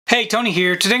Hey, Tony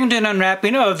here. Today I'm doing an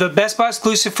unwrapping of the Best Buy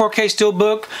exclusive 4K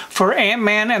Steelbook for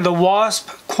Ant-Man and the Wasp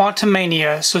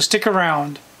Quantumania, so stick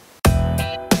around.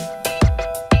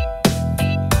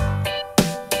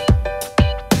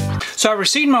 So I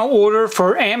received my order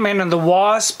for Ant-Man and the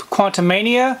Wasp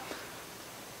Quantumania.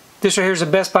 This right here is a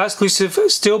Best Buy exclusive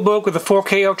Steelbook with the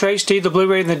 4K Ultra HD, the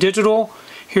Blu-ray, and the digital.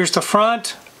 Here's the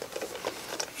front,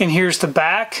 and here's the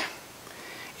back.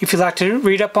 If you'd like to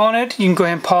read up on it, you can go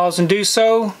ahead and pause and do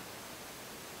so.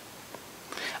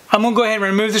 I'm going to go ahead and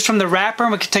remove this from the wrapper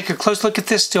and we can take a close look at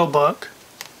this Steelbook.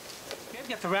 I've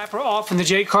got the wrapper off and the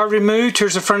J card removed.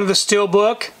 Here's the front of the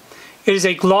Steelbook. It is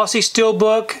a glossy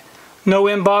Steelbook, no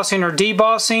embossing or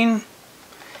debossing.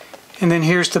 And then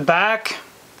here's the back.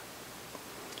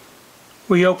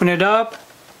 We open it up.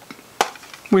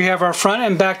 We have our front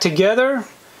and back together.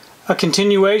 A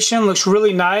continuation, looks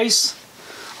really nice.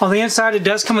 On the inside it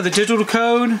does come with a digital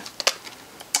code,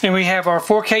 and we have our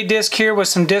 4K disc here with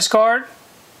some disc art,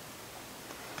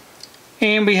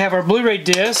 and we have our Blu-ray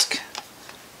disc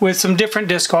with some different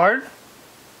disc art,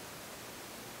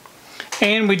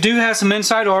 and we do have some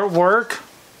inside artwork.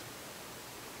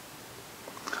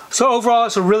 So overall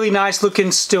it's a really nice looking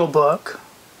Steelbook.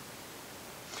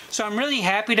 So I'm really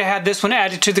happy to have this one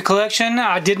added to the collection.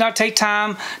 I did not take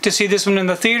time to see this one in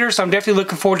the theater, so I'm definitely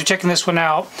looking forward to checking this one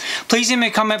out. Please leave me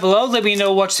a comment below. Let me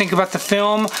know what you think about the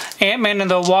film Ant-Man and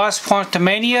the Wasp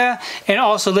Quantumania, and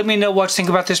also let me know what you think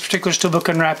about this particular Steelbook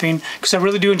unwrapping, because I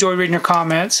really do enjoy reading your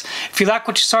comments. If you like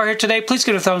what you saw here today, please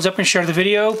give it a thumbs up and share the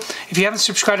video. If you haven't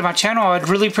subscribed to my channel, I'd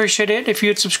really appreciate it if you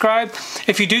would subscribe.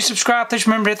 If you do subscribe, please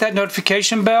remember to hit that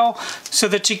notification bell so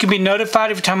that you can be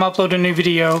notified every time I upload a new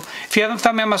video. If you haven't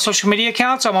found me on my social media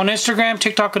accounts, I'm on Instagram,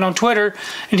 TikTok, and on Twitter.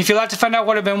 And if you'd like to find out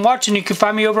what I've been watching, you can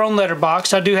find me over on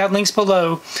Letterboxd. I do have links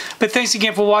below. But thanks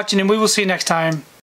again for watching, and we will see you next time.